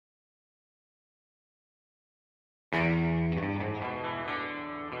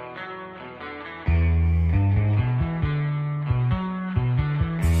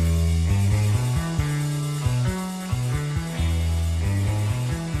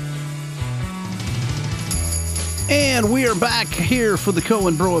And we are back here for the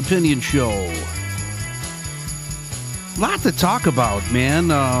Cohen Bro Opinion Show. Lot to talk about, man.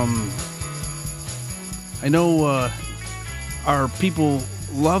 I know our people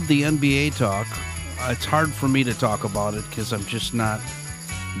love the NBA talk. It's hard for me to talk about it because I'm just not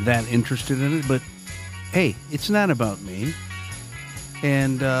that interested in it. But, hey, it's not about me.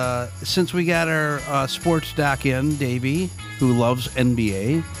 And since we got our sports doc in, Davey, who loves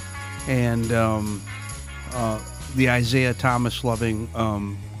NBA, and the Isaiah Thomas loving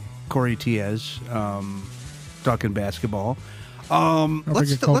Corey Tiez talking basketball.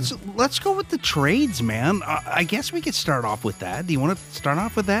 Let's go with the trades, man. I guess we could start off with that. Do you want to start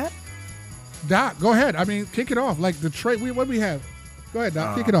off with that? Doc, go ahead. I mean, kick it off. Like the trade. What do we have? Go ahead,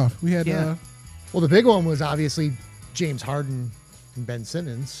 Doc. Kick it off. We had. Well, the big one was obviously James Harden and Ben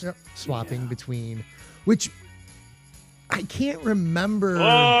Simmons swapping between, which I can't remember.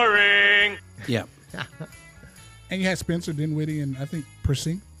 Boring. Yeah. And you had Spencer Dinwiddie and I think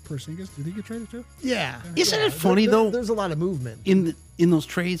Porzingis. Did he get traded too? Yeah. Isn't it funny though? There's a lot of movement in those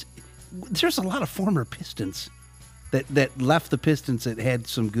trades. There's a lot of former Pistons that left the Pistons that had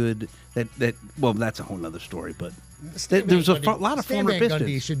some good. Well, that's a whole nother story. But there's a lot of former Pistons.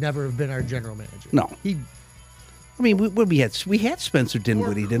 Gundy should never have been our general manager. No. I mean, we had Spencer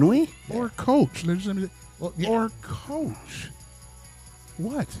Dinwiddie, didn't we? Or coach. Well, yeah. Or coach.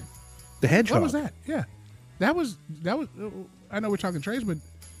 What? The hedgehog. What was that? Yeah. That was. I know we're talking trades, but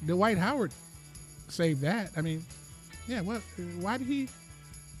Dwight Howard saved that. I mean, yeah. What? Why did he?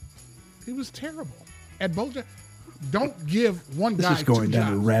 He was terrible at both. Don't give one guy. This is going two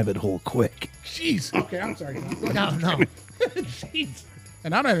down a jobs. rabbit hole quick. Jeez. Okay, I'm sorry. No. Jeez.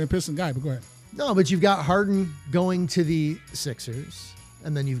 And I'm not even a Piston guy, but go ahead. No, but you've got Harden going to the Sixers,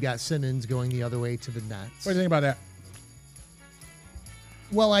 and then you've got Simmons going the other way to the Nets. What do you think about that?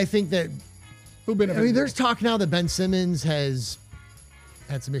 Well, I think that. Who benefits? I mean, there's talk now that Ben Simmons has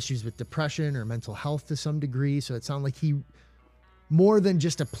had some issues with depression or mental health to some degree. So it sounded like he, more than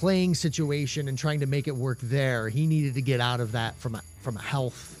just a playing situation and trying to make it work there, he needed to get out of that from a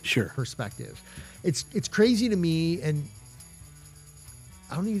health perspective. It's crazy to me, and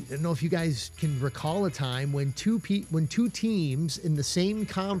I don't even know if you guys can recall a time when two teams in the same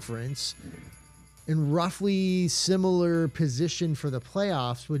conference in roughly similar position for the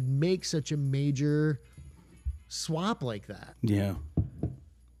playoffs would make such a major swap like that. Yeah.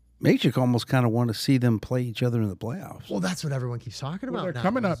 Makes you almost kind of want to see them play each other in the playoffs. Well, that's what everyone keeps talking about. They're now,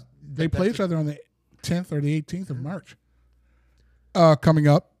 coming up. They play each other on the 10th or the 18th of March. Coming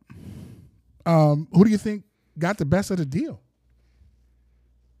up. Who do you think got the best of the deal?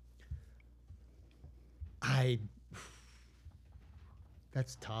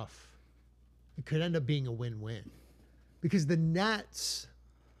 That's tough. It could end up being a win-win because the Nets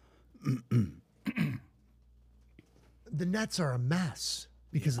are a mess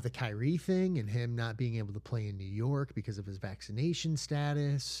because of the Kyrie thing and him not being able to play in New York because of his vaccination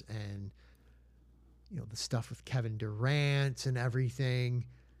status and, the stuff with Kevin Durant and everything.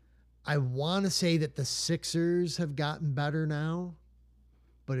 I want to say that the Sixers have gotten better now,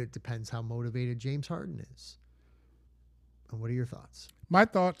 but it depends how motivated James Harden is. And what are your thoughts? My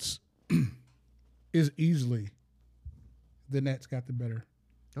thoughts is easily the Nets got the better.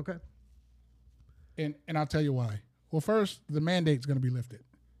 Okay. And I'll tell you why. Well, first, the mandate's going to be lifted.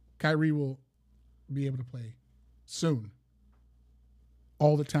 Kyrie will be able to play soon,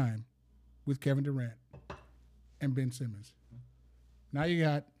 all the time, with Kevin Durant and Ben Simmons. Now you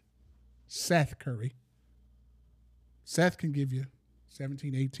got Seth Curry. Seth can give you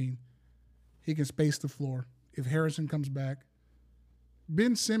 17, 18. He can space the floor. If Harrison comes back,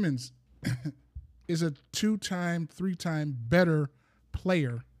 Ben Simmons is a 2-time, 3-time better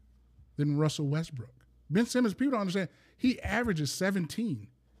player than Russell Westbrook. Ben Simmons, people don't understand, he averages 17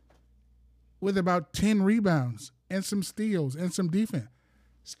 with about 10 rebounds and some steals and some defense.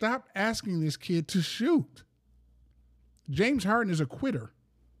 Stop asking this kid to shoot. James Harden is a quitter.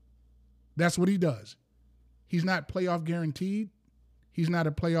 That's what he does. He's not playoff guaranteed. He's not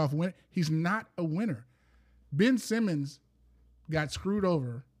a playoff winner. He's not a winner. Ben Simmons got screwed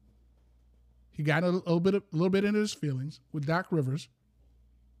over. He got a little bit into his feelings with Doc Rivers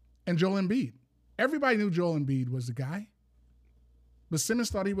and Joel Embiid. Everybody knew Joel Embiid was the guy. But Simmons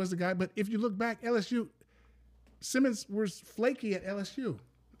thought he was the guy. But if you look back, LSU, Simmons was flaky at LSU.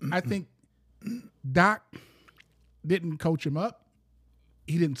 I think Doc didn't coach him up.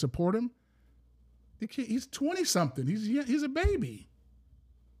 He didn't support him. The kid, he's 20-something. He's a baby.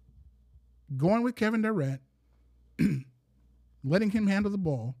 Going with Kevin Durant, letting him handle the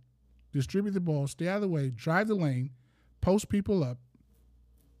ball, distribute the ball, stay out of the way, drive the lane, post people up.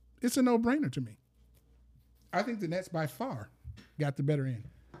 It's a no-brainer to me. I think the Nets by far got the better end.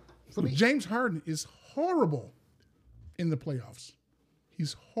 Let me- James Harden is horrible in the playoffs.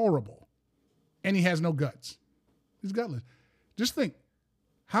 He's horrible. And he has no guts. He's gutless. Just think,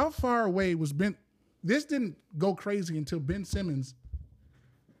 how far away was Ben? This didn't go crazy until Ben Simmons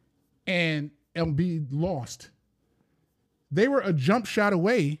and Embiid lost. They were a jump shot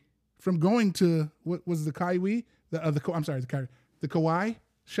away from going to, what was the Kawhi? The Kawhi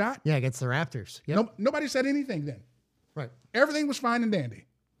shot? Yeah, against the Raptors. Yep. Nobody said anything then. Right. Everything was fine and dandy.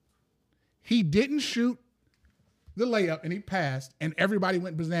 He didn't shoot the layup and he passed, and everybody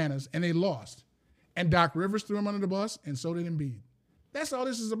went bananas and they lost. And Doc Rivers threw him under the bus, and so did Embiid. That's all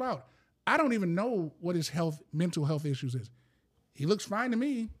this is about. I don't even know what his mental health issues is. He looks fine to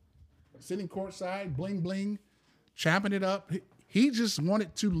me. Sitting courtside, bling bling, chopping it up. He just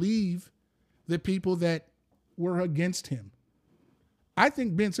wanted to leave the people that were against him. I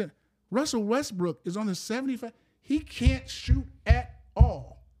think Russell Westbrook is on the 75. He can't shoot at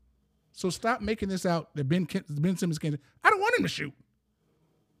all. So stop making this out that Ben Simmons can't. I don't want him to shoot.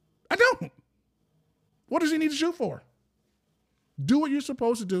 I don't. What does he need to shoot for? Do what you're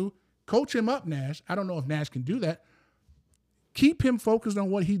supposed to do. Coach him up, Nash. I don't know if Nash can do that. Keep him focused on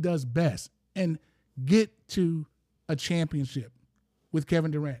what he does best and get to a championship with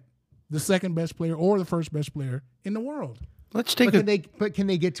Kevin Durant, the second best player or the first best player in the world. Let's take But can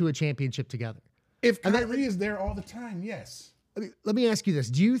they get to a championship together? If Kyrie is there all the time, yes. Let me ask you this.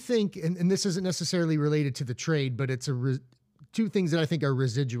 Do you think, and this isn't necessarily related to the trade, but it's two things that I think are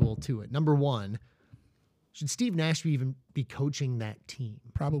residual to it. Number one, should Steve Nash even be coaching that team?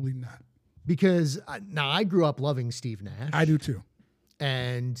 Probably not. Because now I grew up loving Steve Nash. I do too.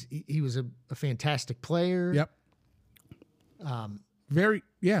 And he was a fantastic player. Yep.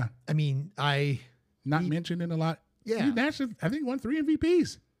 Yeah. I mean, Not mentioned in a lot. Yeah. Steve Nash, I think, won 3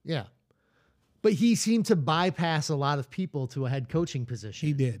 MVPs. Yeah. But he seemed to bypass a lot of people to a head coaching position.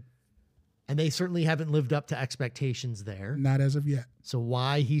 He did. And they certainly haven't lived up to expectations there. Not as of yet. So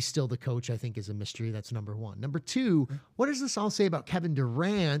why he's still the coach, I think, is a mystery. That's number one. Number two, what does this all say about Kevin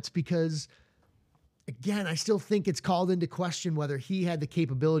Durant? Because, again, I still think it's called into question whether he had the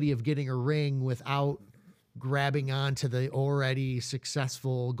capability of getting a ring without grabbing onto the already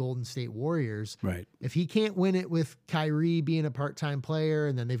successful Golden State Warriors. Right. If he can't win it with Kyrie being a part-time player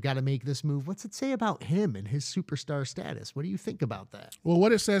and then they've got to make this move, what's it say about him and his superstar status? What do you think about that? Well,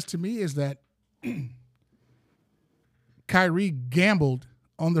 what it says to me is that Kyrie gambled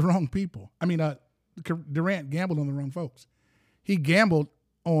on the wrong people. I mean, Durant gambled on the wrong folks. He gambled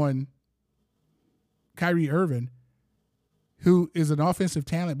on Kyrie Irving, who is an offensive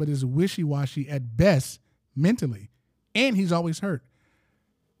talent but is wishy-washy at best mentally, and he's always hurt.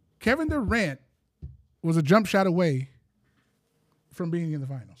 Kevin Durant was a jump shot away from being in the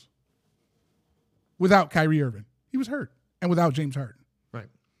finals without Kyrie Irving. He was hurt, and without James Harden. Right.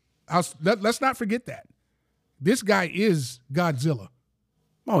 Let's not forget that. This guy is Godzilla.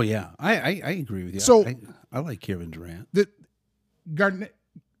 Oh, yeah. I agree with you. So- I like Kevin Durant.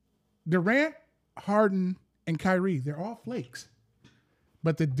 Durant, Harden, and Kyrie, they're all flakes.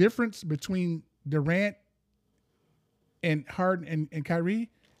 But the difference between Durant and Harden and Kyrie,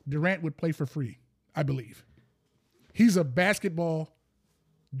 Durant would play for free, I believe. He's a basketball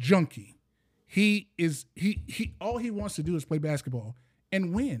junkie. He all he wants to do is play basketball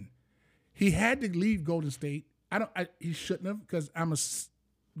and win. He had to leave Golden State. He shouldn't have, because I'm a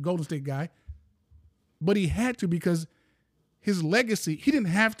Golden State guy. But he had to, because his legacy, he didn't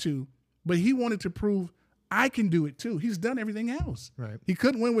have to, but he wanted to prove I can do it too. He's done everything else. Right. He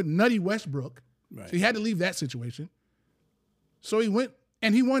couldn't win with Nutty Westbrook. Right. So he had to leave that situation. So he went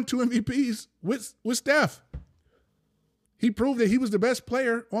and he won 2 MVPs with Steph. He proved that he was the best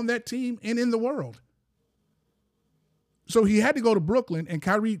player on that team and in the world. So he had to go to Brooklyn, and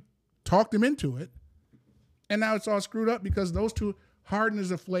Kyrie talked him into it. And now it's all screwed up because those two, Harden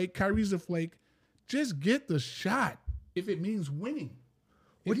is a flake, Kyrie's a flake. Just get the shot if it means winning.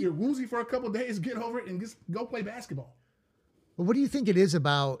 If you're woozy for a couple of days, get over it and just go play basketball. Well, what do you think it is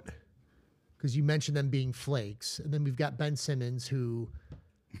about, because you mentioned them being flakes, and then we've got Ben Simmons, who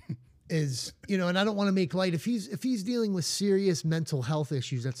is, and I don't want to make light. If he's dealing with serious mental health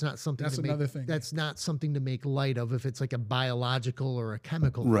issues, that's not something That's another thing. That's not something to make light of if it's like a biological or a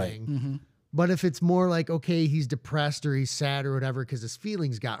chemical Right. thing. Mm-hmm. But if it's more like, okay, he's depressed or he's sad or whatever because his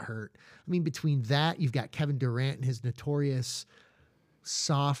feelings got hurt. I mean, between that, you've got Kevin Durant and his notorious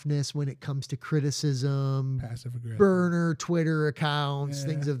softness when it comes to criticism, Passive aggressive. burner Twitter accounts, Yeah.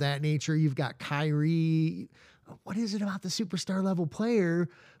 things of that nature. You've got Kyrie. What is it about the superstar level player?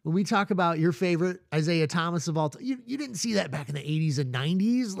 When we talk about your favorite Isaiah Thomas of all time, you didn't see that back in the 80s and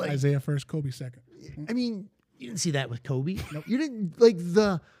 90s. Like, Isaiah first, Kobe second. I mean, You didn't see that with Kobe. No, you didn't like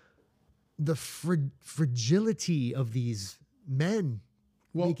the fragility of these men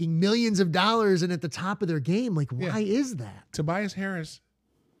making millions of dollars and at the top of their game. Like, why is that? Tobias Harris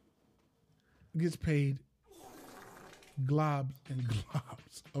gets paid globs and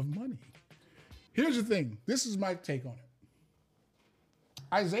globs of money. Here's the thing. This is my take on it.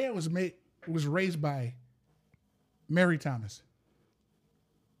 Isaiah was raised by Mary Thomas.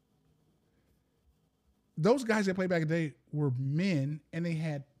 Those guys that played back in the day were men, and they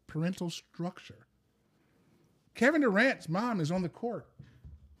had parental structure. Kevin Durant's mom is on the court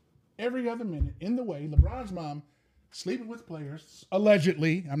every other minute in the way. LeBron's mom sleeping with players,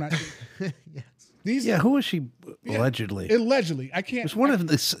 allegedly. I'm not sure. Yes. Who was she allegedly? Allegedly. I can't. It was one of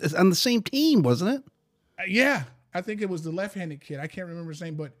the on the same team, wasn't it? Yeah. I think it was the left-handed kid. I can't remember his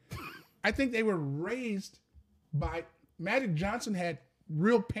name, but I think they were raised by Magic Johnson had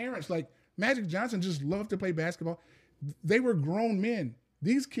real parents. Like Magic Johnson just loved to play basketball. They were grown men.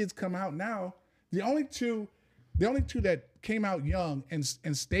 These kids come out now. The only two that came out young and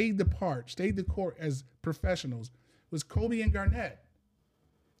stayed the court as professionals was Kobe and Garnett.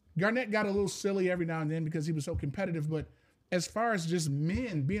 Garnett got a little silly every now and then because he was so competitive, but as far as just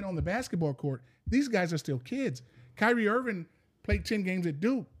men being on the basketball court, these guys are still kids. Kyrie Irving played 10 games at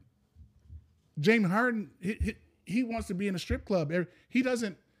Duke. James Harden, he wants to be in a strip club. He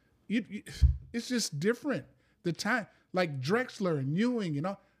doesn't. It's just different. The time, like Drexler and Ewing,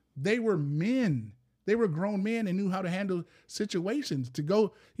 they were men. They were grown men and knew how to handle situations. To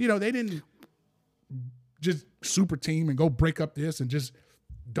go, they didn't just super team and go break up this and just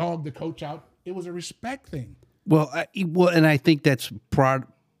dog the coach out. It was a respect thing. And I think that's part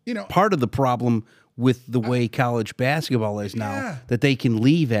of the problem with the way college basketball is now, that they can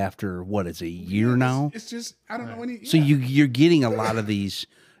leave after a year now. It's just I don't know any. So you're getting a lot of these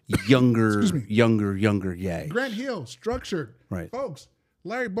younger guys. Grant Hill, structured, right? Folks,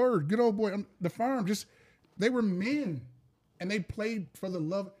 Larry Bird, good old boy on the farm. They were men, and they played for the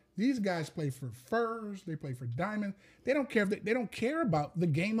love. These guys play for furs. They play for diamonds. They don't care they don't care about the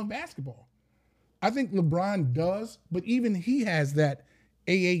game of basketball. I think LeBron does, but even he has that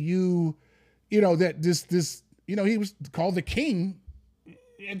AAU, that this, he was called the king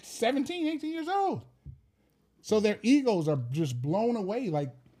at 17, 18 years old. So their egos are just blown away. Like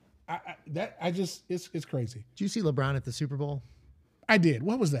it's crazy. Did you see LeBron at the Super Bowl? I did.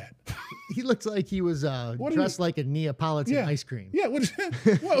 What was that? He looked like he was dressed like a Neapolitan ice cream. Yeah.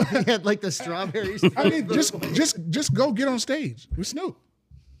 He had like the strawberries. I mean, just go get on stage with Snoop.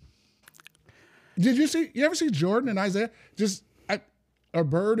 You ever see Jordan and Isaiah? Or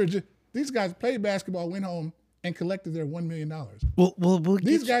Bird or just these guys played basketball, went home and collected their $1 million.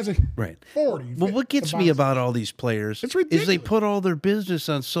 These guys are 40. Well, what gets me about all these players is they put all their business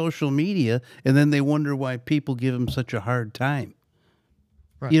on social media, and then they wonder why people give them such a hard time.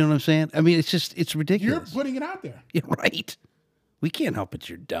 Right. You know what I'm saying? I mean, it's ridiculous. You're putting it out there. Yeah, right. We can't help it.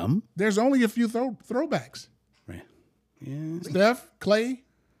 You're dumb. There's only a few throwbacks. Right. Yeah. Steph, Clay.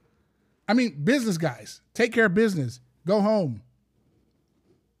 I mean, business guys. Take care of business. Go home.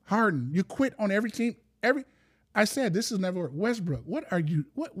 Harden, you quit on every team. I said this is never worked. Westbrook,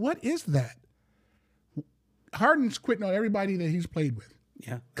 what is that? Harden's quitting on everybody that he's played with.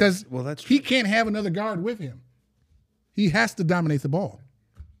 Yeah. Because that's he can't have another guard with him. He has to dominate the ball.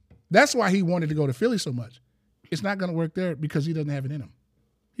 That's why he wanted to go to Philly so much. It's not going to work there because he doesn't have it in him.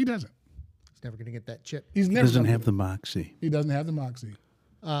 He doesn't. He's never going to get that chip. He doesn't have the moxie. He doesn't have the moxie.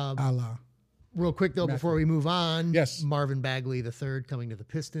 Allah. Real quick, though, before we move on. Yes. Marvin Bagley III coming to the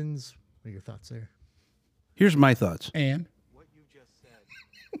Pistons. What are your thoughts there? Here's my thoughts. And? What you just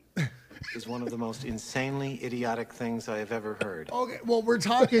said is one of the most insanely idiotic things I have ever heard. Okay, well, we're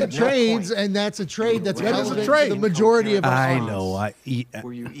talking trades, and that's a trade that's relevant trade. to the majority of us. I know.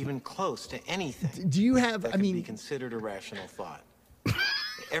 Were you even close to anything Do you have, that could be considered a rational thought?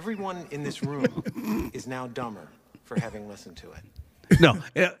 Everyone in this room is now dumber for having listened to it. No,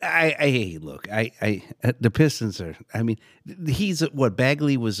 look, the Pistons are, he's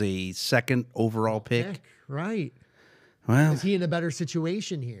Bagley was a second overall pick. Right. Well, is he in a better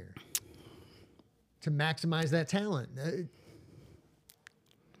situation here to maximize that talent?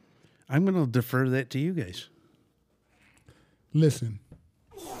 I'm going to defer that to you guys. Listen.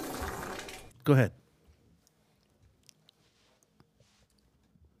 Go ahead.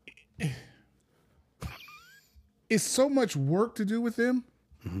 It's so much work to do with him.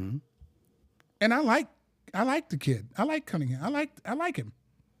 Mm-hmm. And I like the kid. I like Cunningham. I like him.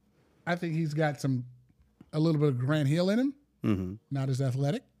 I think he's got a little bit of Grant Hill in him. Mm-hmm. Not as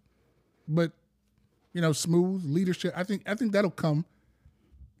athletic, but smooth leadership. I think that'll come.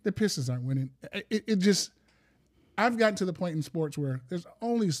 The Pistons aren't winning. I've gotten to the point in sports where there's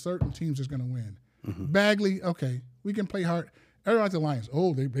only certain teams that's going to win. Bagley, okay, we can play hard. Everybody like the Lions.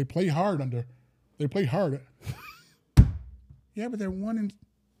 Oh, they play hard under. They play hard. Yeah, but they're one in.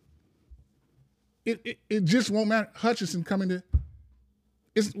 It just won't matter. Hutchinson coming to.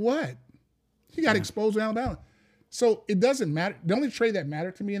 It's what? He got exposed to Alabama. So it doesn't matter. The only trade that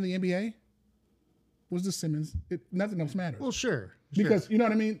mattered to me in the NBA was the Simmons. Nothing else mattered. Well, sure. Because you know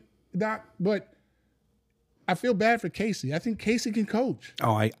what I mean, Doc. But I feel bad for Casey. I think Casey can coach.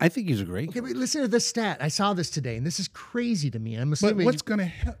 Oh, I think he's a great. Okay, but listen to this stat. I saw this today, and this is crazy to me. I'm But assuming what's going to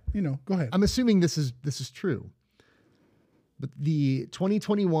help? Go ahead. I'm assuming this is true. But the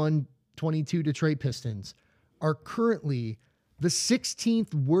 2021-22 Detroit Pistons are currently the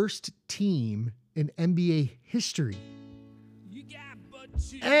 16th worst team in NBA history.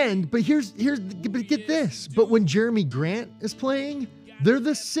 But get this. But when Jeremy Grant is playing, they're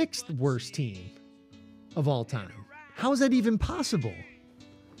the 6th worst team of all time. How is that even possible?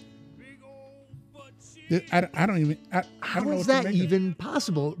 I don't even. I How don't know is what to that make of it. even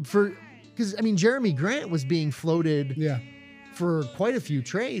possible? Because Jeremy Grant was being floated Yeah. for quite a few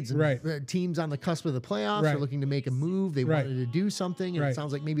trades. And Right. Teams on the cusp of the playoffs Right. are looking to make a move. They Right. wanted to do something, and Right. it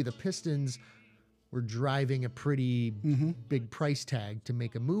sounds like maybe the Pistons were driving a pretty big price tag to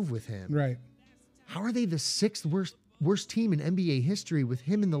make a move with him. Right. How are they the 6th worst team in NBA history with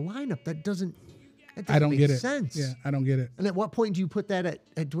him in the lineup? That doesn't I don't make get it. sense. Yeah, I don't get it. And at what point do you put that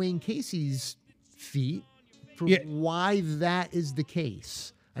at Dwayne Casey's feet for Yeah. why that is the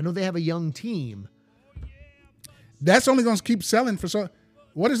case? I know they have a young team. That's only going to keep selling for so.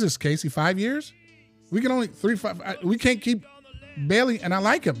 What is this, Casey? 5 years? We can only 3-5. We can't keep Bailey, and I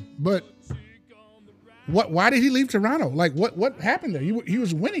like him, but what? Why did he leave Toronto? Like, what happened there? He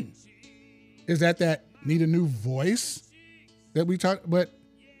was winning. Is that need a new voice that we talk? But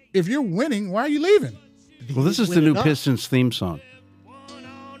if you're winning, why are you leaving? Well, this is the new Pistons theme song.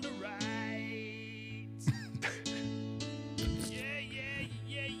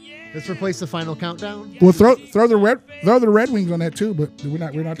 Let's replace the final countdown. Well, throw the Red Wings on that too, but we're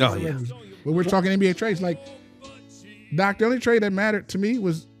not talking yeah. Red Wings. But we're talking NBA trades. Like, Doc, the only trade that mattered to me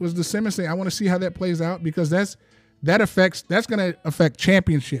was the Simmons thing. I want to see how that plays out because that's going to affect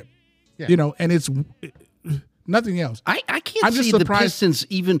championship. Yeah. And it's nothing else. I can't I'm just see the surprised- Pistons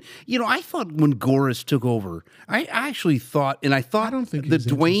even. I thought when Goris took over, I actually thought, and I thought don't think that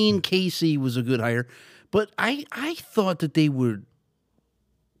he's Dwayne Casey was a good hire, but I thought that they would.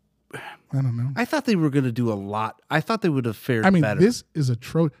 I don't know. I thought they were going to do a lot. I thought they would have fared better. This is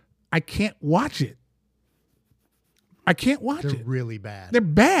I can't watch it. I can't watch They're it. really bad. They're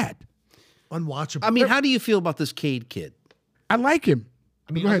bad. Unwatchable. I mean, how do you feel about this Cade kid? I like him.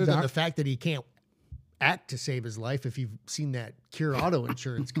 I mean, Go ahead, other than Doc. the fact that he can't act to save his life, if you've seen that Cure Auto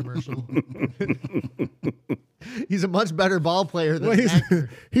Insurance commercial. He's a much better ball player than Well, an actor.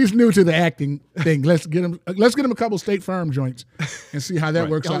 he's new to the acting thing. Let's get him a couple State Farm joints and see how that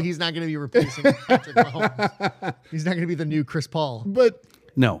works Oh, out. he's not going to be replacing Patrick Mahomes. He's not going to be the new Chris Paul. But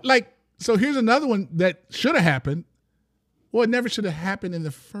No. so here's another one that should have happened. Well, it never should have happened in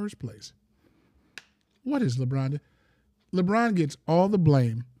the first place. What is LeBron? LeBron gets all the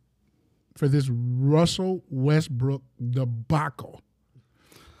blame for this Russell Westbrook debacle.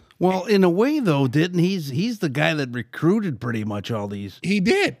 Well, in a way, though, didn't he's the guy that recruited pretty much all these He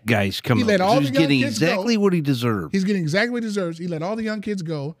did. guys He coming let up. all He's the young getting kids exactly go. what he deserved. He's getting exactly what he deserves. He let all the young kids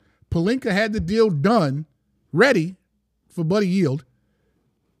go. Pelinka had the deal done, ready for Buddy Yield,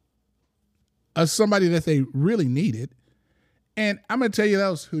 as somebody that they really needed. And I'm going to tell you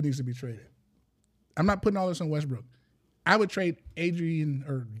else who needs to be traded. I'm not putting all this on Westbrook. I would trade Adrian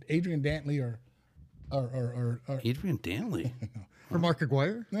Dantley or Adrian Dantley. For Mark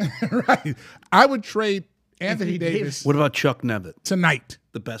Aguirre? right. I would trade Anthony Davis. Davis What about Chuck Nevitt, tonight.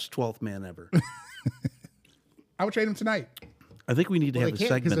 the best 12th man ever? I would trade him tonight. I think we need to Well, have they a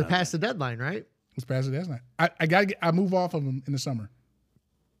can't because segment. they're on past the deadline, right? Let's pass it. That's not. I move off of him in the summer.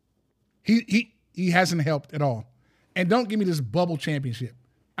 He hasn't helped at all. And don't give me this bubble championship.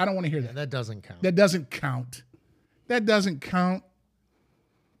 I don't want to hear that. That doesn't count. That doesn't count. That doesn't count.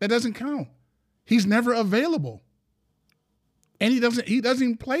 That doesn't count. He's never available. And he doesn't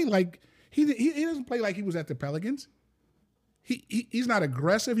even play like he doesn't play like he was at the Pelicans. He's not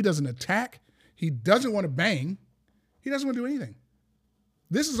aggressive. He doesn't attack. He doesn't want to bang. He doesn't want to do anything.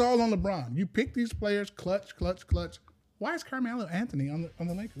 This is all on LeBron. You pick these players, clutch. Why is Carmelo Anthony on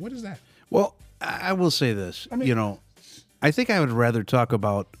the Lakers? What is that? Well, I will say this. I think I would rather talk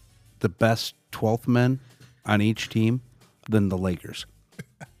about the best 12th men on each team than the Lakers.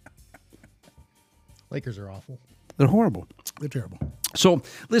 Lakers are awful. They're horrible. They're terrible. So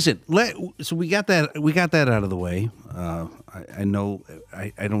listen, so we got that out of the way. I know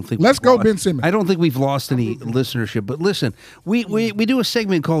I don't think Let's we've go, lost- Ben Simmons. I don't think we've lost any listenership, but listen, we do a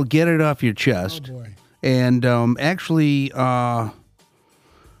segment called "Get It Off Your Chest," Oh, boy. and actually, well,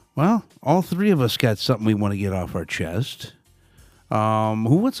 all three of us got something we want to get off our chest. Who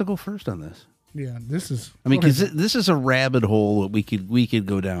wants to go first on this? Yeah, this is. I mean, go ahead. because this is a rabbit hole that we could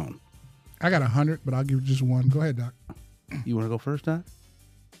go down. I got 100, but I'll give you just one. Go ahead, Doc. You want to go first, Doc?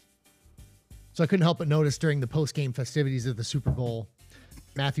 So I couldn't help but notice during the post-game festivities of the Super Bowl,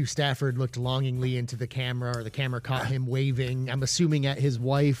 Matthew Stafford looked longingly into the camera, or the camera caught him waving. I'm assuming at his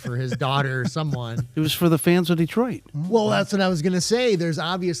wife or his daughter or someone. It was for the fans of Detroit. Well, that's what I was going to say. There's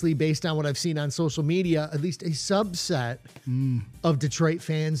obviously, based on what I've seen on social media, at least a subset of Detroit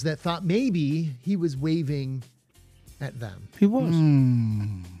fans that thought maybe he was waving at them. He was.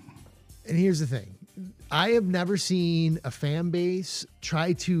 And here's the thing. I have never seen a fan base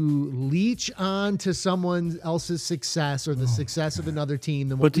try to leech on to someone else's success or the success of another team.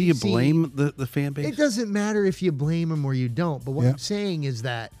 Than what But do you we've seen. blame the fan base? It doesn't matter if you blame them or you don't. But what Yeah. I'm saying is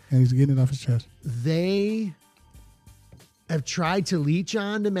that And he's getting it off his chest. they have tried to leech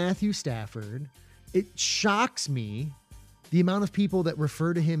on to Matthew Stafford. It shocks me the amount of people that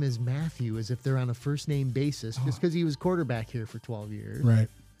refer to him as Matthew as if they're on a first name basis just because he was quarterback here for 12 years. Right.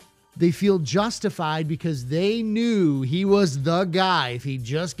 They feel justified because they knew he was the guy. If he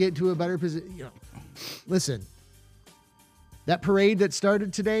just get to a better position, listen, that parade that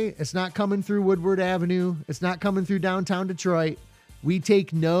started today, it's not coming through Woodward Avenue. It's not coming through downtown Detroit. We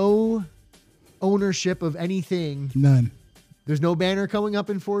take no ownership of anything. None. There's no banner coming up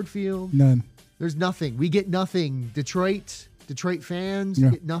in Ford Field. None. There's nothing. We get nothing. Detroit fans Yeah.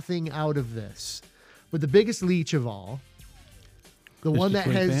 get nothing out of this. But the biggest leech of all, the Is one that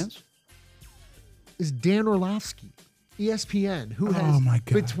Detroit has fans? is Dan Orlovsky, ESPN, who Oh, has my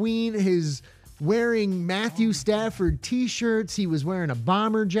God. between his wearing Matthew Stafford T-shirts, he was wearing a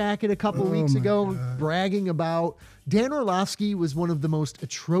bomber jacket a couple weeks my ago, God. bragging about Dan Orlovsky was one of the most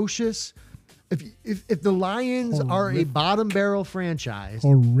atrocious. If the Lions are a bottom barrel franchise,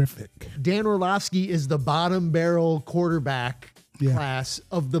 Horrific. Dan Orlovsky is the bottom barrel quarterback Yeah. class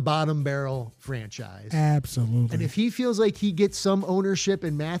of the bottom barrel franchise. Absolutely. And if he feels like he gets some ownership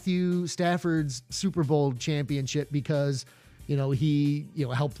in Matthew Stafford's Super Bowl championship because, he,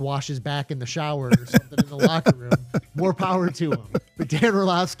 helped wash his back in the shower or something in the locker room, more power to him. But Dan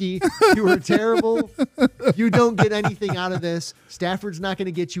Orlovsky, you were terrible. You don't get anything out of this. Stafford's not going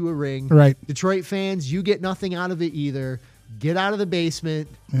to get you a ring. Right. Detroit fans, you get nothing out of it either. Get out of the basement.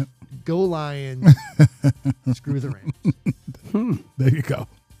 Yep. Go Lions. Screw the Rams. There you go.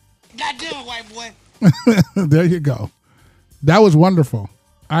 Goddamn, white boy. There you go. That was wonderful.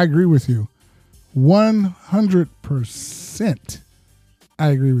 I agree with you. 100%. I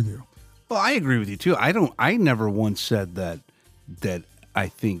agree with you. Well, I agree with you too. I never once said that I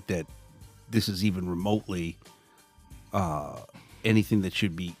think that this is even remotely anything that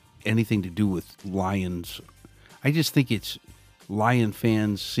should be anything to do with Lions. I just think it's Lion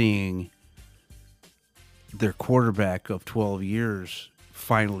fans seeing their quarterback of 12 years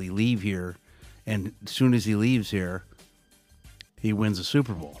finally leave here, and as soon as he leaves here, he wins a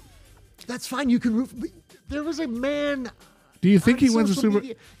Super Bowl. That's fine. You can root. There was a man. Do you think on he wins a social Super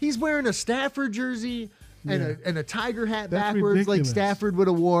media, he's wearing a Stafford jersey and a tiger hat That's backwards like ridiculous. Stafford would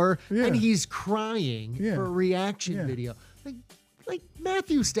have wore, Yeah. and he's crying Yeah. for a reaction Yeah. video. Like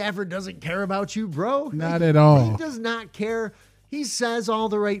Matthew Stafford doesn't care about you, bro. Not at all. He does not care. He says all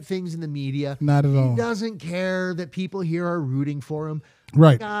the right things in the media. Not at all. He doesn't care that people here are rooting for him.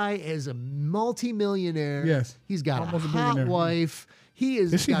 Right. The guy is a multimillionaire. Yes. He's got Almost a a hot billionaire. wife. He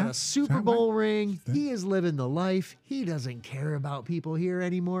has Is he got not? a Is Super that Bowl right? ring. He is living the life. He doesn't care about people here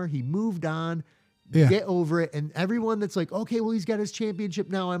anymore. He moved on. Yeah. Get over it. And everyone that's like, okay, well, he's got his championship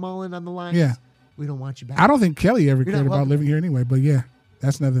now. I'm all in on the Lions. Yeah. We don't want you back. I don't think Kelly ever You're cared not about welcome. living here anyway, but yeah,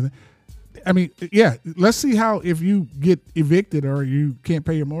 that's another thing. I mean, yeah, let's see how if you get evicted or you can't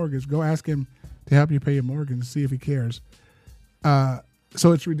pay your mortgage, go ask him to help you pay your mortgage and see if he cares.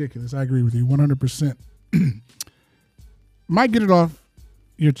 So it's ridiculous. I agree with you 100%. My get it off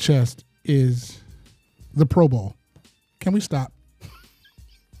your chest is the Pro Bowl. Can we stop?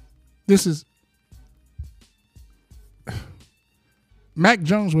 This is Mac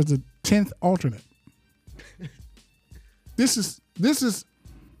Jones was the 10th alternate. This is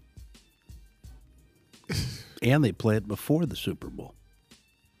And they play it before the Super Bowl.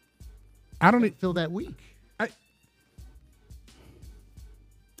 I don't Feel that week.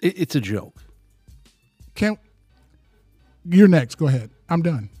 It's a joke. can't. You're next. Go ahead. I'm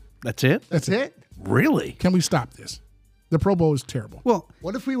done. That's it? That's it. Really? Can we stop this? The Pro Bowl is terrible. Well,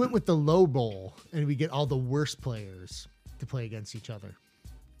 What if we went with the low bowl and we get all the worst players to play against each other?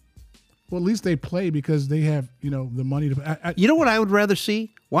 Well, at least they play because they have the money to. you know what I would rather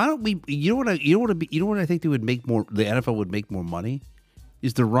see? Why don't we? You know what I think they would make more. The NFL would make more money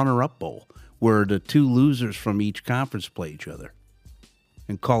is the runner-up bowl, where the two losers from each conference play each other,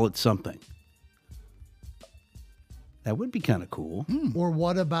 and call it something. That would be kind of cool. Or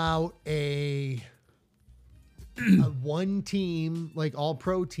what about a one team, like all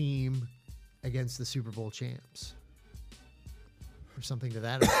pro team, against the Super Bowl champs? Or something to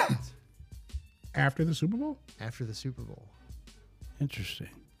that effect After the Super Bowl, after the Super Bowl. Interesting.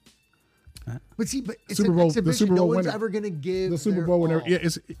 But see, but it's Super an Bowl- the exhibition. Super Bowl No one's winner. ever going to give the Super their Bowl, whenever, all. yeah,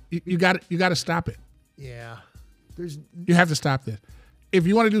 you got to stop it. Yeah. There's You have to stop this. If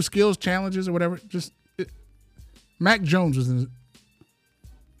you want to do skills challenges or whatever, Mac Jones was in.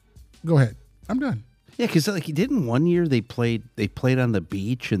 Go ahead. I'm done. Yeah, because like he didn't one year they played on the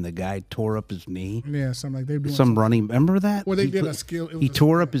beach and the guy tore up his knee. Yeah, something like they doing Some running. Remember that? Well, they He did put- a skill. It was He a-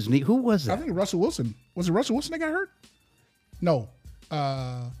 tore up his knee. Who was I that? think Russell Wilson. Was it Russell Wilson that got hurt? No.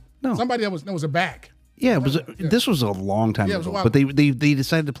 No. Somebody that was a back. Yeah, it was. This was a long time Yeah, it was a ago. while But they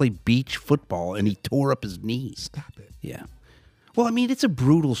decided to play beach football and he tore up his knee. Stop it. Yeah. Well, I mean, it's a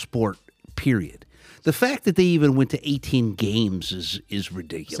brutal sport. Period. The fact that they even went to 18 games is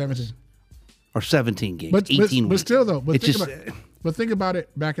ridiculous. 17. Or 17 games. But 18 but still though. But It's think, just, but think about it.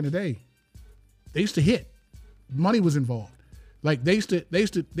 Back in the day, they used to hit. Money was involved. Like they used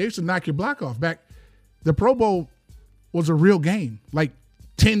to knock your block off. Back, the Pro Bowl was a real game. Like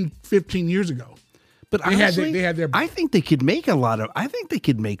 10, 15 years ago. But They had honestly, their- they had their- I think they could make I think they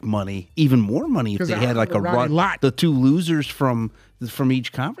could make money, even more money, if 'Cause they I had like a remember Ronnie run. Lott. The two losers from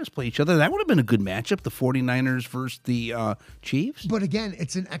each conference play each other. That would have been a good matchup. The 49ers versus the Chiefs. But again,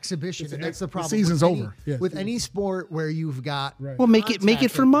 it's an exhibition, and that's the the problem. season's with any, over. Yeah. With any sport where you've got Right. Well, make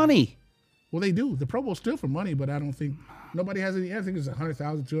it for money. Well, they do. The Pro Bowl's still for money, but I don't think nobody has any. I think it's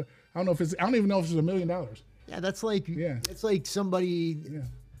 100,000 to it. I don't know if it's. I don't even know if it's $1 million. yeah, that's like Yeah. it's like somebody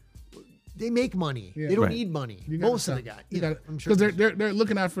they make money. Yeah. They don't Right. need money. You gotta Most of the stop. guys. You Yeah, gotta- I'm sure. because they're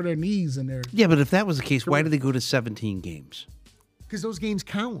looking out for their knees and their Yeah, but if that was the case, why did they go to 17 games? Because those games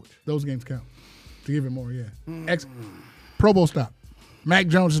count. those games count to give it more. Yeah. Pro Bowl stop. Mac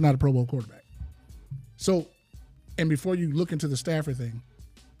Jones is not a Pro Bowl quarterback. So, and before you look into the Stafford thing,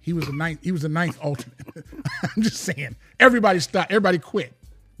 he was the ninth. He was the ninth alternate. I'm just saying. Everybody stopped. Everybody quit.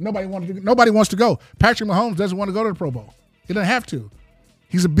 Nobody wants to go. Patrick Mahomes doesn't want to go to the Pro Bowl. He doesn't have to.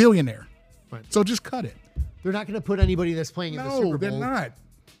 He's a billionaire. Right. So just cut it. They're not going to put anybody that's playing in the Super No, Bowl. they're not.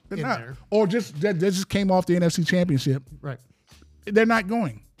 They're in not. there. Or they just came off the NFC Championship. Right. They're not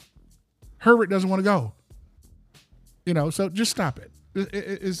going. Herbert doesn't want to go. So just stop it.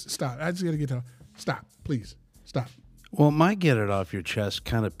 It's stop. I just got to get to stop, please. Stop. Well, my get it off your chest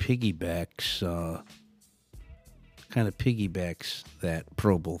kind of piggybacks that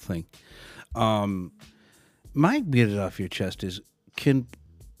Pro Bowl thing. My get it off your chest is, can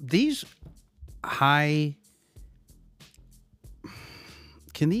these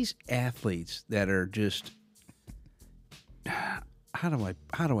athletes that are just, how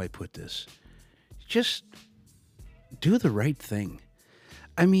do I put this? Just do the right thing.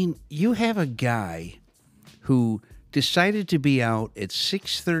 I mean, you have a guy who decided to be out at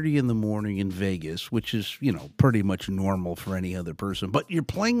 6:30 in the morning in Vegas, which is, pretty much normal for any other person, but you're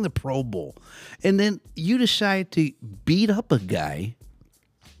playing the Pro Bowl, and then you decide to beat up a guy,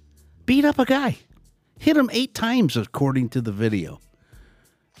 hit him 8 times according to the video.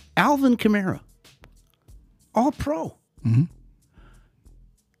 Alvin Kamara, all pro. Mm-hmm.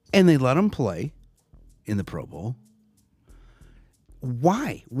 And they let him play in the Pro Bowl.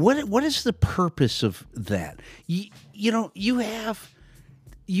 Why? What is the purpose of that? You have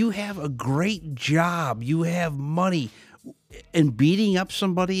a great job. You have money, and beating up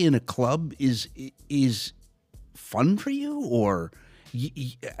somebody in a club is fun for you, or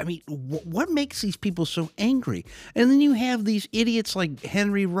I mean, what makes these people so angry? And then you have these idiots like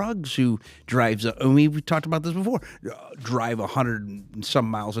Henry Ruggs who drives, and we talked about this before, drive 100 and some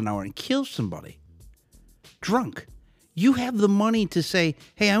miles an hour and kill somebody drunk. You have the money to say,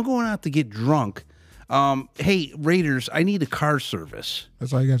 hey, I'm going out to get drunk. Hey, Raiders, I need a car service.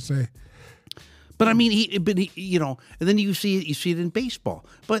 That's all you got to say. But I mean, and then you see it in baseball.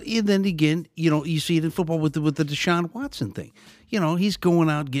 But then again, you see it in football with the Deshaun Watson thing. He's going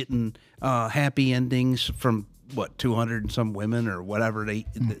out getting happy endings from 200 and some women or whatever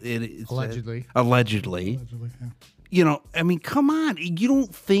it's Allegedly. Allegedly. Yeah. I mean, come on. You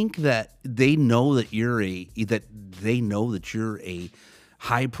don't think that they know that you're a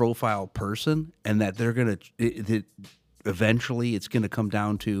high profile person and that they're gonna eventually it's going to come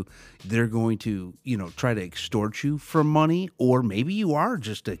down to they're going to, try to extort you for money, or maybe you are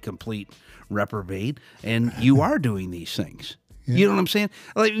just a complete reprobate and you are doing these things. Yeah. You know what I'm saying?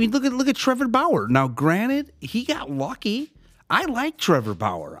 Like, I mean, look at Trevor Bauer. Now, granted, he got lucky. I like Trevor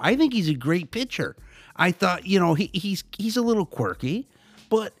Bauer. I think he's a great pitcher. I thought, he's a little quirky.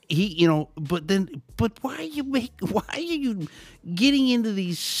 But but why are you getting into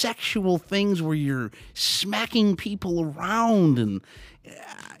these sexual things where you're smacking people around? And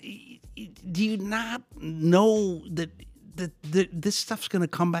do you not know that this stuff's going to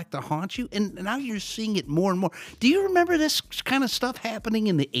come back to haunt you? And now you're seeing it more and more. Do you remember this kind of stuff happening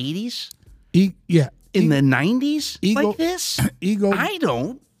in the 80s? Yeah. In the 90s? Ego, like this? Ego. I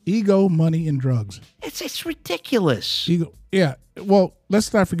don't. Ego, money, and drugs. It's ridiculous. Ego. Yeah. Well,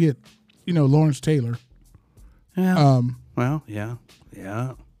 let's not forget, Lawrence Taylor. Yeah. Well, yeah.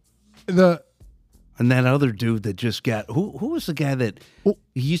 And that other dude that just got who was the guy that he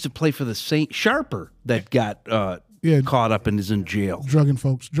used to play for the Saint Sharper that got caught up and is in jail, drugging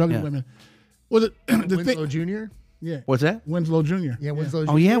women. Well, the Winslow Jr. Yeah. What's that? Winslow Jr. Yeah, Winslow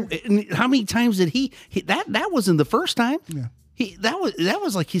Jr. Oh yeah. And how many times did he that wasn't the first time? Yeah. That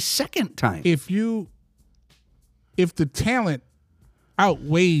was like his second time. If the talent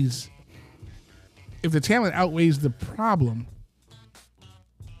outweighs the problem,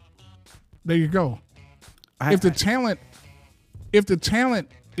 there you go. If the talent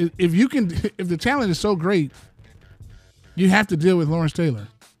is so great, you have to deal with Lawrence Taylor.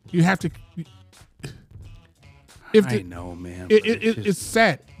 You have to. I know, man. It's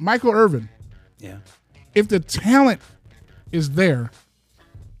sad. Michael Irvin. Yeah. If the talent is there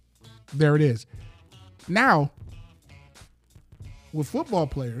it is. Now, with football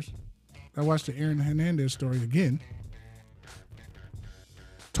players, I watched the Aaron Hernandez story again.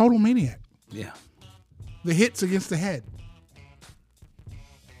 Total maniac. Yeah. The hits against the head.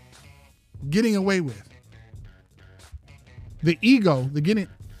 Getting away with. The ego,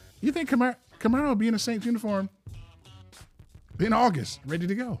 you think Kamara will be in a Saints uniform in August, ready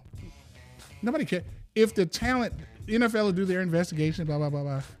to go? Nobody cares. If the talent, the NFL will do their investigation, blah, blah, blah,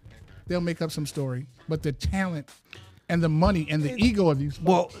 blah. They'll make up some story. But the talent and the money and the ego of these.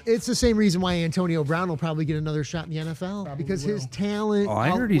 Well, it's the same reason why Antonio Brown will probably get another shot in the NFL because his talent. Oh,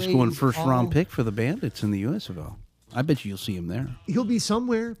 I heard he's going first-round pick for the Bandits in the USFL. I bet you'll see him there. He'll be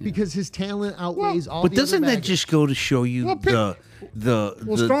somewhere because his talent outweighs all. But doesn't that just go to show you the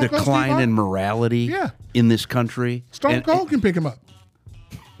decline in morality in this country? Stone Cold can pick him up.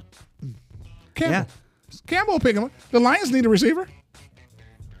 Campbell will pick him up. The Lions need a receiver.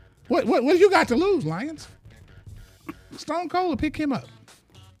 What you got to lose, Lions? Stone Cold will pick him up.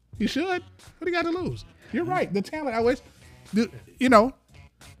 He should. What do you got to lose? You're right. The talent outweighs.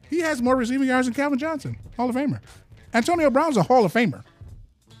 He has more receiving yards than Calvin Johnson, Hall of Famer. Antonio Brown's a Hall of Famer.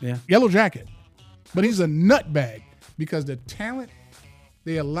 Yeah. Yellow jacket. But he's a nutbag because the talent,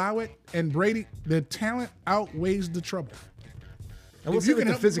 they allow it, and Brady, the talent outweighs the trouble. I will say with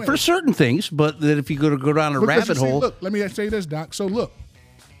the physical for certain things, but that if you go down a rabbit hole. Look, let me say this, Doc. So look,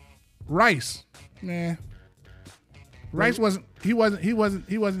 Rice, man. Rice wasn't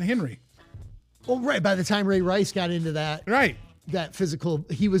Henry. Well, right. By the time Ray Rice got into that, that physical,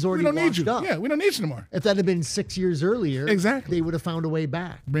 he was already washed up. Yeah, we don't need you anymore. If that had been 6 years earlier, exactly, they would have found a way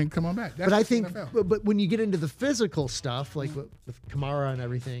back. Come on back. But I think, but when you get into the physical stuff, like with Kamara and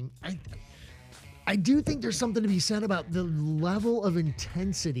everything, I do think there's something to be said about the level of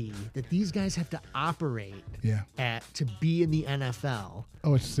intensity that these guys have to operate at to be in the NFL.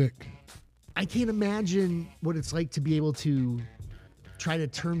 Oh, it's sick. I can't imagine what it's like to be able to try to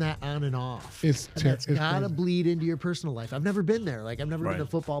turn that on and off. That's got to bleed into your personal life. I've never been there. Like, I've never been a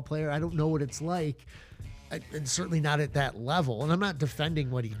football player. I don't know what it's like, and certainly not at that level. And I'm not defending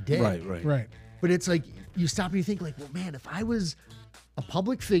what he did. Right. But it's like you stop and you think, like, well, man, if I was a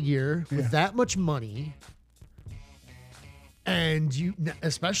public figure with that much money, and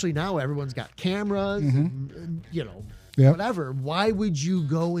especially now everyone's got cameras, and whatever. Why would you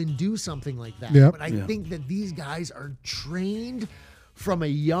go and do something like that? Yep. But I think that these guys are trained from a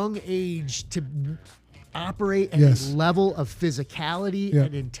young age to operate at a level of physicality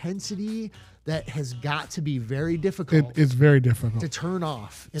and intensity that has got to be very difficult. It's very difficult to turn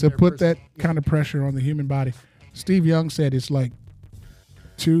off. To put that kind of pressure on the human body. Steve Young said it's like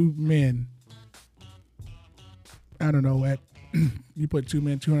two men. I don't know, you put two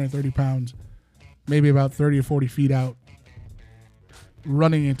men, 230 pounds, maybe about 30 or 40 feet out,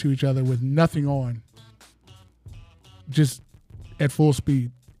 running into each other with nothing on, just at full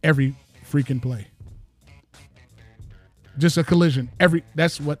speed, every freaking play. Just a collision.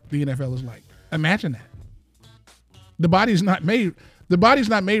 That's what the NFL is like. Imagine that. The body's not made. The body's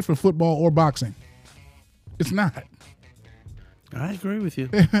not made for football or boxing. It's not. I agree with you.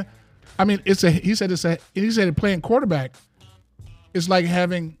 I mean, he said playing quarterback is like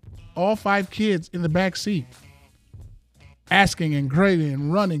having all 5 kids in the back seat, asking and grading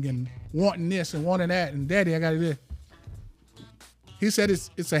and running and wanting this and wanting that, and daddy, I got to do this. He said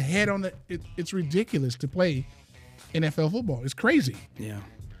it's a head on the. It's ridiculous to play NFL football. It's crazy. Yeah.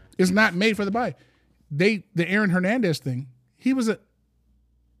 It's not made for the body. The Aaron Hernandez thing. He was a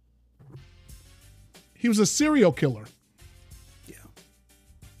serial killer.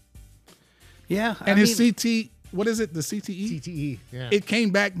 Yeah. And his CT, what is it? The CTE? CTE. Yeah. It came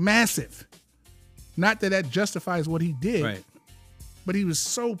back massive. Not that justifies what he did, Right. but he was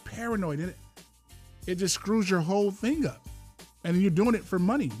so paranoid, and it just screws your whole thing up. And you're doing it for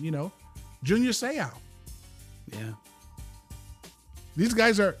money, you know. Junior Seau. Yeah. These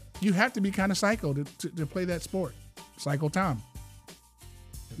guys you have to be kind of psycho to play that sport. Psycho Tom.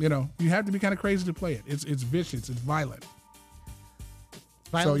 You know, you have to be kind of crazy to play it. It's vicious. It's violent.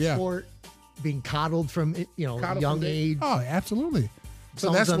 Violent sport, being coddled from a young age. Oh, absolutely. So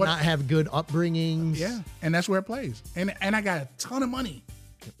Some that's of them what not have good upbringings. Yeah, and that's where it plays. And I got a ton of money.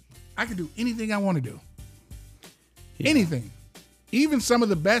 I can do anything I want to do. Yeah. Anything. Even some of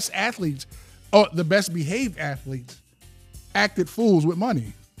the best athletes, or the best behaved athletes, acted fools with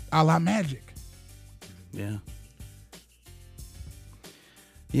money, a la Magic. Yeah.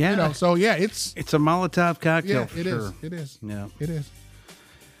 Yeah. You know, so yeah, it's a Molotov cocktail for it sure. is. It is. Yeah. It is.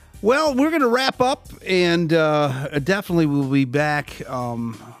 Well, we're going to wrap up, and definitely we'll be back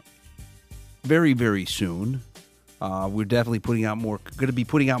very, very soon. We're definitely going to be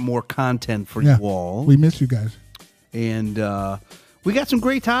putting out more content for you all. We miss you guys. And we got some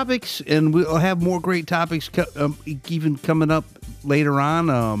great topics, and we'll have more great topics even coming up later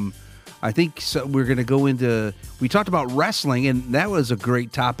on. I think we're going to go into, we talked about wrestling, and that was a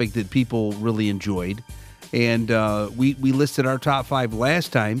great topic that people really enjoyed. And we listed our top 5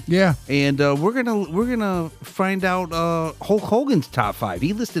 last time. Yeah. And we're gonna find out Hulk Hogan's top 5.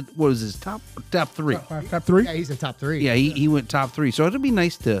 He listed, what was his top 3? Top 3? Yeah, he's in top 3. Yeah, he went top 3. So it'll be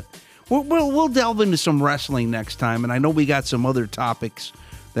nice to. We'll delve into some wrestling next time, and I know we got some other topics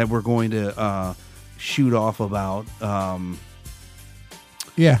that we're going to shoot off about.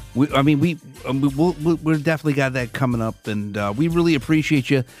 Yeah, we'll definitely got that coming up, and we really appreciate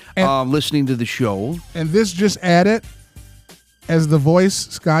you listening to the show. And this just added, as the voice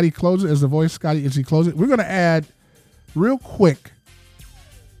Scotty closes, as he closes, we're going to add real quick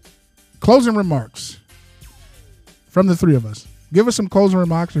closing remarks from the 3 of us. Give us some closing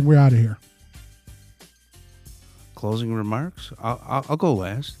remarks, and we're out of here. Closing remarks? I'll go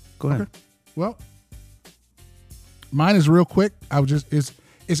last. Go ahead. Okay. Well, mine is real quick. It's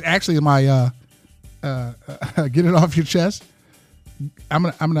actually my get it off your chest. I'm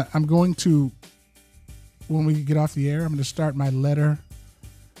going to, when we get off the air, I'm going to start my letter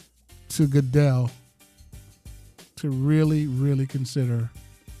to Goodell to really, really consider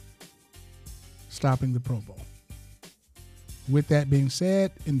stopping the Pro Bowl. With that being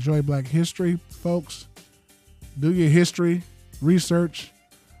said, enjoy Black History, folks. Do your history, research,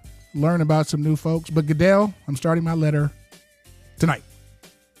 learn about some new folks. But Goodell, I'm starting my letter tonight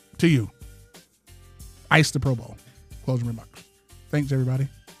to you. Ice the Pro Bowl. Closing remarks. Thanks, everybody.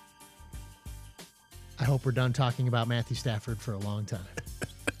 I hope we're done talking about Matthew Stafford for a long time.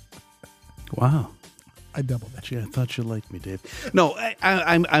 Wow. I doubled that. I thought you liked me, Dave. No,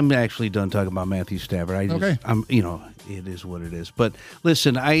 I'm actually done talking about Matthew Stafford. Okay. It is what it is. But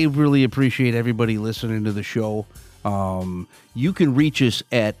listen, I really appreciate everybody listening to the show. You can reach us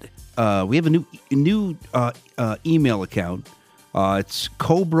at we have a new email account. It's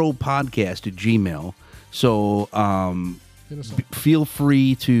cobropodcast@gmail.com. So feel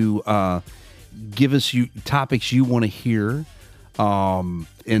free to give us topics you want to hear.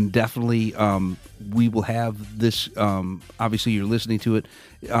 And definitely we will have this. Obviously, you're listening to it.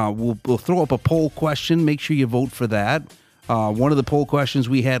 We'll throw up a poll question. Make sure you vote for that. One of the poll questions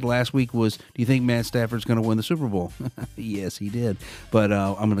we had last week was, do you think Matt Stafford's going to win the Super Bowl? Yes, he did. But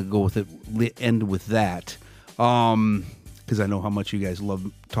I'm going to go with it, end with that. Because I know how much you guys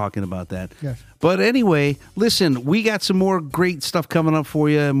love talking about that. Yes. But anyway, listen, we got some more great stuff coming up for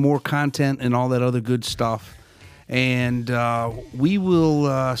you, more content and all that other good stuff. And we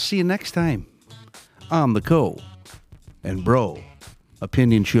will see you next time on the Co and Bro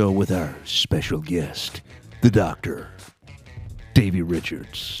Opinion Show with our special guest, the Dr. Davey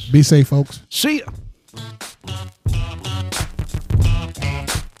Richards. Be safe, folks. See ya.